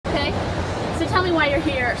tell me why you're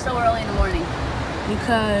here so early in the morning.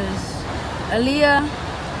 Because Aaliyah,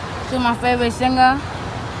 she's my favorite singer,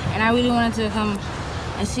 and I really wanted to come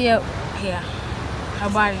and see her here, her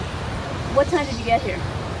body. What time did you get here?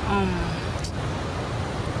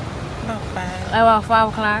 About 5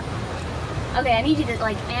 o'clock. Okay, I need you to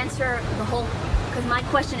like answer the whole, because my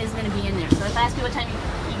question is going to be in there. So if I ask you what time you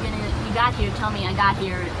got here, tell me I got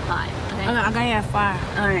here at 5. Okay. I got here at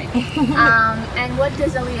 5. All right. And what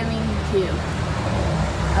does Aaliyah mean to you?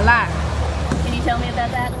 A lot. Can you tell me about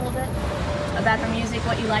that a little bit? About her music,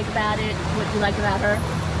 what you like about it, what you like about her?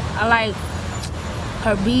 I like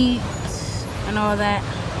her beats and all that,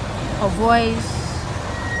 her voice,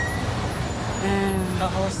 and the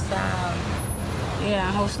whole style. Yeah,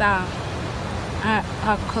 her whole style.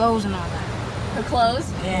 Her clothes and all that. Her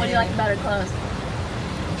clothes? Yeah. What do you like about her clothes?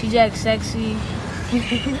 She's like sexy.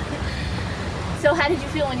 So how did you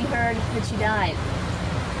feel when you heard that she died?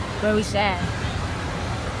 Very sad.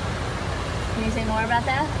 Can you say more about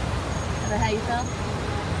that? About how you felt?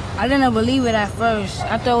 I didn't believe it at first.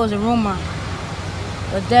 I thought it was a rumor.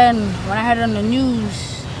 But then when I heard it on the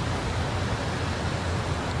news,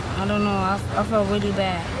 I don't know, I felt really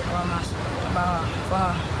bad for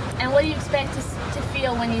her. And what do you expect to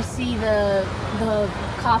feel when you see the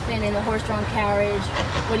coffin and the horse-drawn carriage?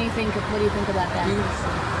 What do you think about that?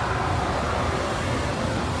 Beautiful.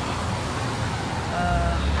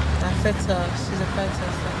 That fits her. She's a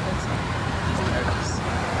princess. That fits her. She's nervous.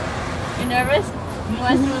 You're nervous? You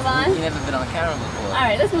want us to move on? You've never been on camera before. All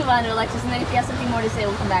right, let's move on to Alexis, and then if you have something more to say,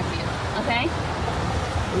 we'll come back to you. Okay?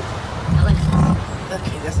 Alexis.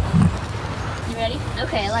 Okay, that's all. You ready?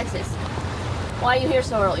 Okay, Alexis. Why are you here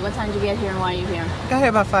so early? What time did you get here and why are you here? Got here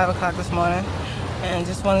about 5 o'clock this morning and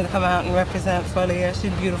just wanted to come out and represent for Aaliyah.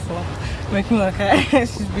 She's beautiful. Make me look at her.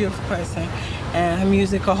 She's a beautiful person. And her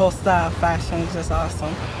music, her whole style, fashion is just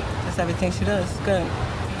awesome. Just everything she does. Good.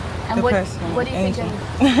 And Good person. What do you Angel.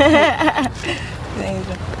 think? The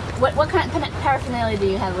angel. What kind of paraphernalia do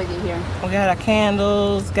you have with you here? We got our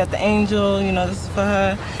candles, got the angel, you know, this is for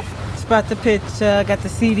her. Just brought the picture, got the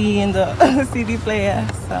CD and the CD player.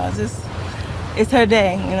 So just, it's her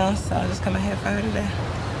day, you know, so I'm just coming here for her today.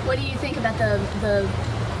 What do you think about the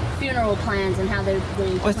funeral plans and how they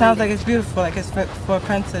Well, it sounds like it's beautiful, like it's for a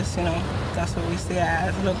princess, you know. That's what we see her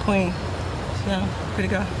as, a little queen. You know, pretty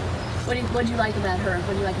girl. What do you like about her?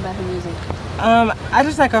 What do you like about her music? I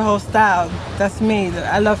just like her whole style. That's me.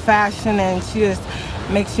 I love fashion, and she just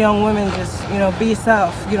makes young women just, you know, be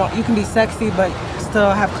yourself. You can be sexy, but still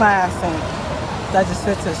have class, and that just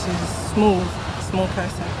fits her. She's a smooth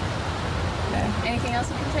person. Yeah. Anything else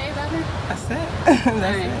you can say about her? That's it.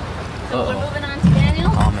 That's it. So we're moving on to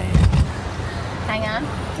Daniel. Oh, man. Hang on.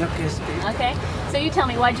 Okay, speak. Okay. So you tell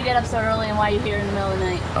me, why'd you get up so early and why are you here in the middle of the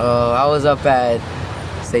night? I was up at,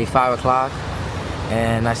 say, 5 o'clock,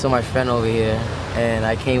 and I saw my friend over here, and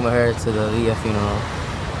I came with her to the Aaliyah funeral,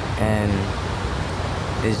 and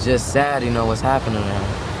it's just sad, you know, what's happening to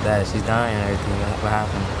her, that she's dying and everything, what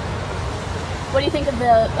happened. What do you think of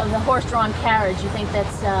the horse-drawn carriage? You think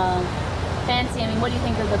that's fancy? I mean, what do you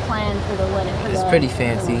think of the plan for the wedding? It's pretty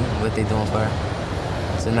fancy, what they're doing for her.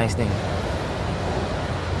 It's a nice thing.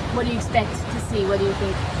 What do you expect to see? What do you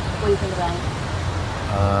think about it?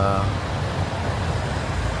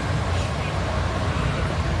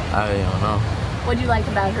 I really don't know. What do you like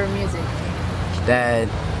about her music? That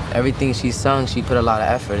everything she sung, she put a lot of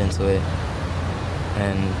effort into it.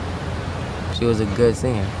 And she was a good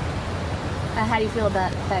singer. How do you feel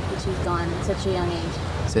about the fact that she's gone at such a young age?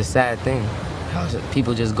 It's a sad thing. How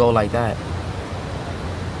people just go like that.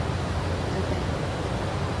 Okay.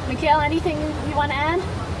 Mikhail, anything you want to add?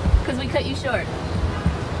 Because we cut you short.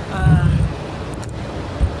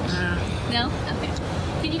 No? Okay.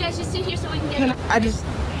 Can you guys just sit here so we can get...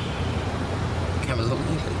 Camera's over.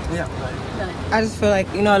 Yeah. I just feel like,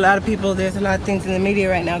 you know, a lot of people, there's a lot of things in the media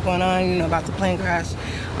right now going on, you know, about the plane crash.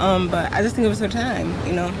 But I just think it was her time,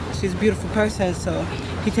 you know. She's a beautiful person, so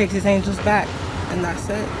he takes his angels back, and that's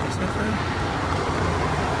it. That's what I feel.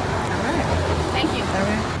 All right. Thank you. All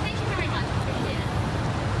right. Thank you very much. Appreciate it.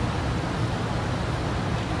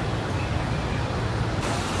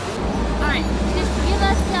 All right. Just give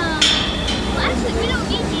us, well, actually, we don't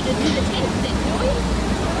need you to do the tape thing, do we?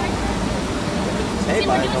 See,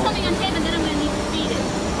 we're doing something on tape, and then I'm going to need to feed it.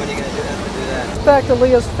 What are you going to do to do that? Respect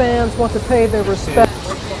Aaliyah's fans want to pay their respect.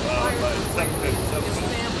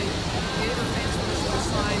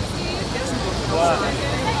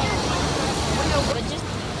 But just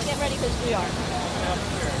get ready because we are.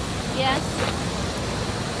 Yes?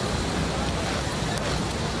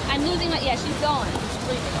 I'm losing my, yeah, she's going. She's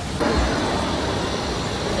leaving.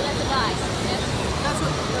 So that's a bye. Yes? That's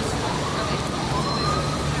okay.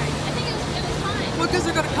 because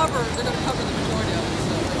they're gonna cover the majority of it.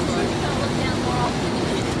 So that's why. You don't look down more often.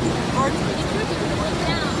 Pardon? You could look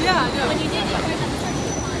down. Yeah, I know. When you did, you could have started to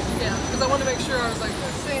climb. Yeah, because I wanted to make sure I was like,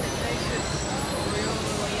 saying it naked.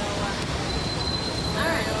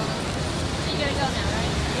 Alright. You gotta go now,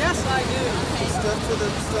 right? Yes, I do. Okay. Step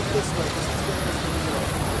this way.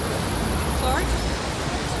 Sorry?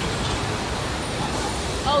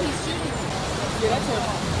 Oh, he's shooting. Yeah, that's him.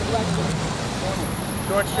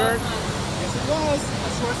 Short shirt? Yes, it was.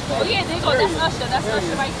 Oh yeah, there you go. That's Usher. That's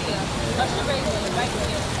Usher right there. Usher right there. Right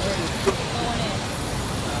there. Going in.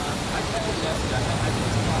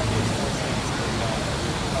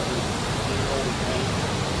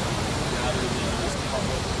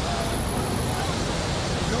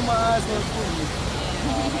 No, my eyes weren't fooling me.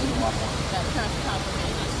 That's kind of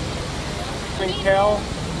complicated. Cal,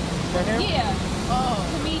 for him? Yeah. Oh,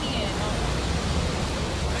 comedian.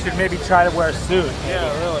 Should maybe try to wear a suit.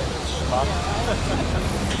 Yeah, really.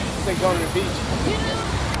 They go to the beach. No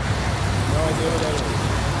idea what that is.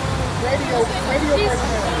 Radio personality.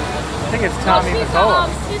 I think it's Tommy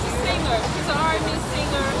Mottola. She's a singer. She's an R&B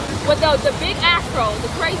singer with the big afro,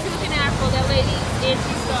 the crazy looking afro. That lady is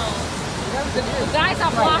she's gone. The guys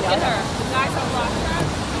are blocking her. The guys are blocking her.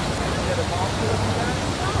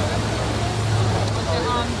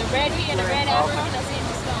 The red hair and the red afro. That's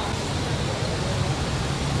Angie Stone.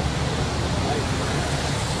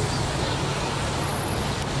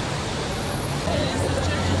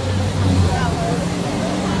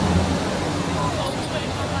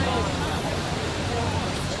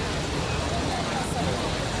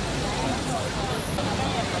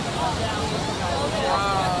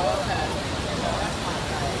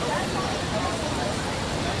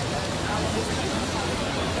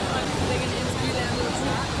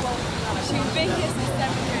 She's been here since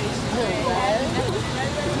 7th grade.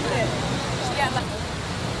 She got like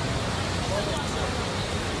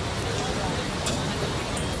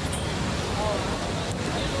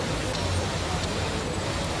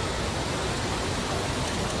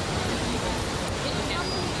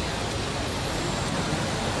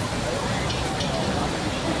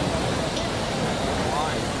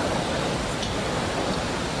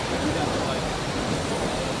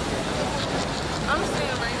I'm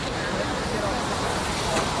staying right here.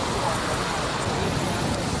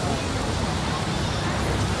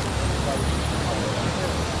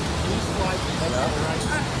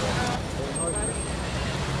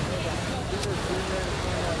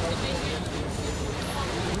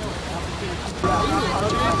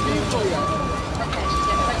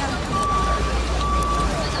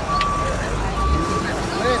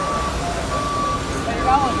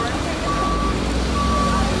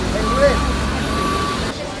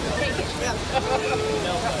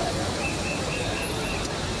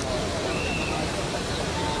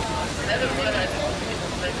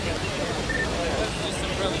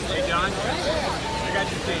 Hey, John. I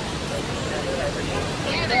got your thing.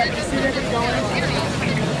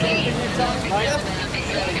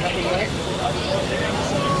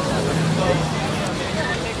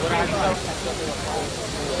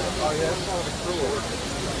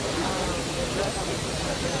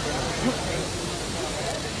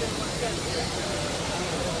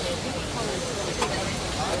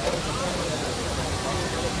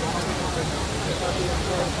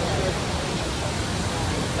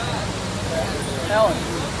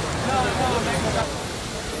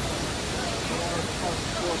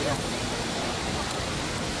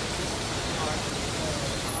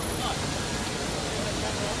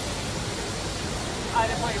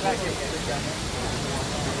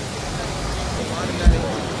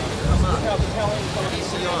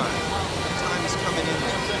 Time is coming in.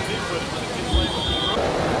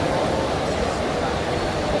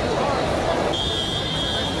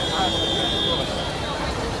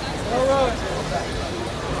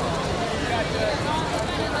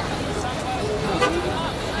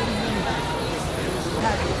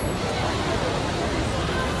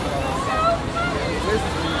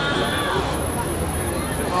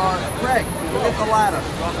 Greg, go get the ladder.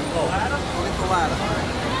 Go get the ladder.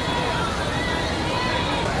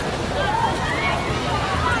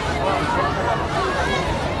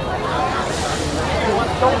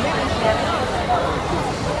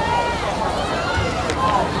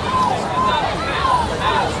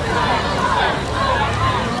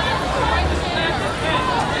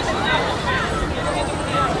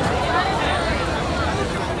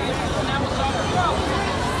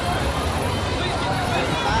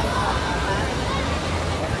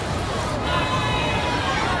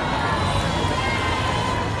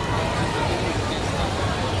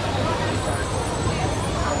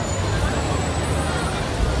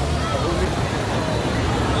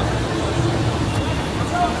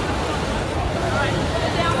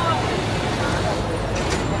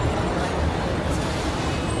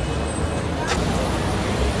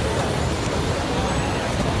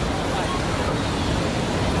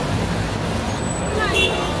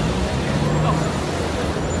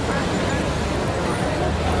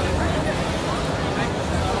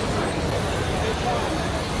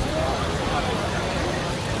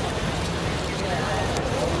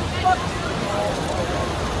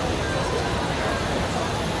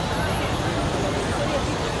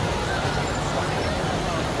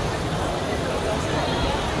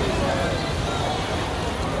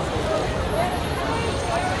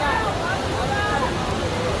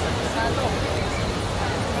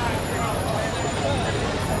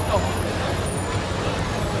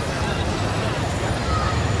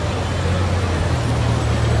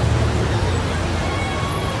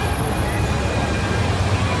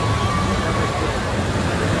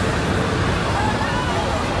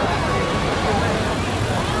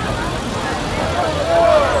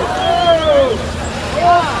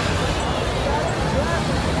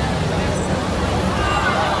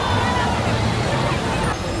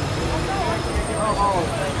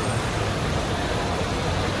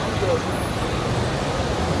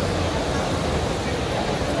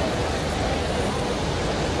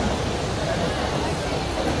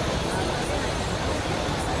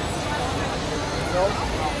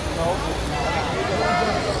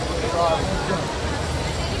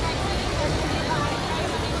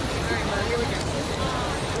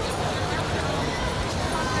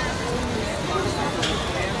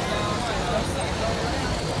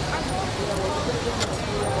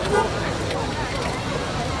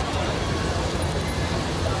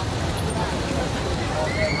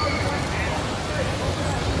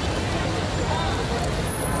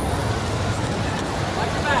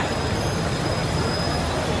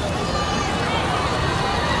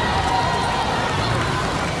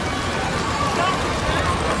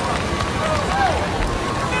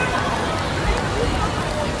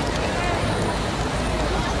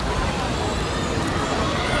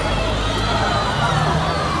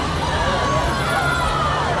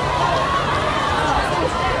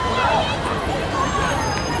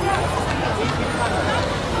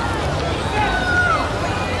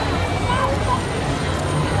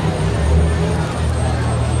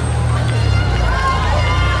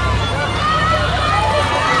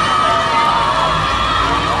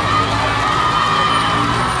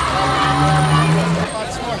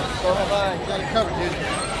 You got it covered, dude.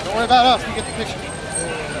 Don't worry about us. We get the picture.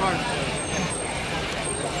 Come on.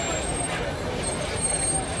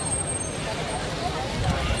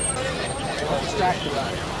 Distracted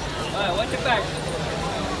about it. Alright, watch your back.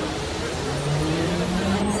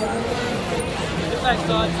 Watch your back,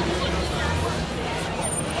 son.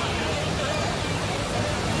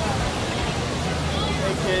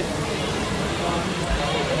 Hey, kid.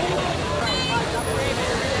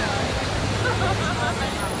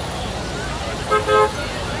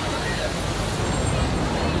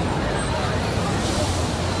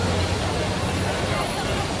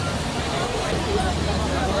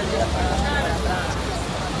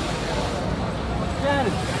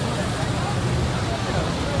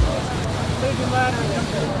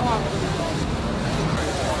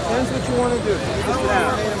 Depends what you want to do. You just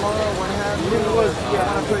tomorrow, one half. You want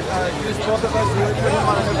to put just both of us. You want to put him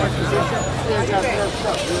on a different position.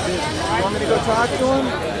 You want me to go talk to him?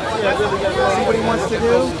 Yeah, really. See what he wants to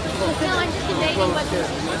do. No, I'm just debating what you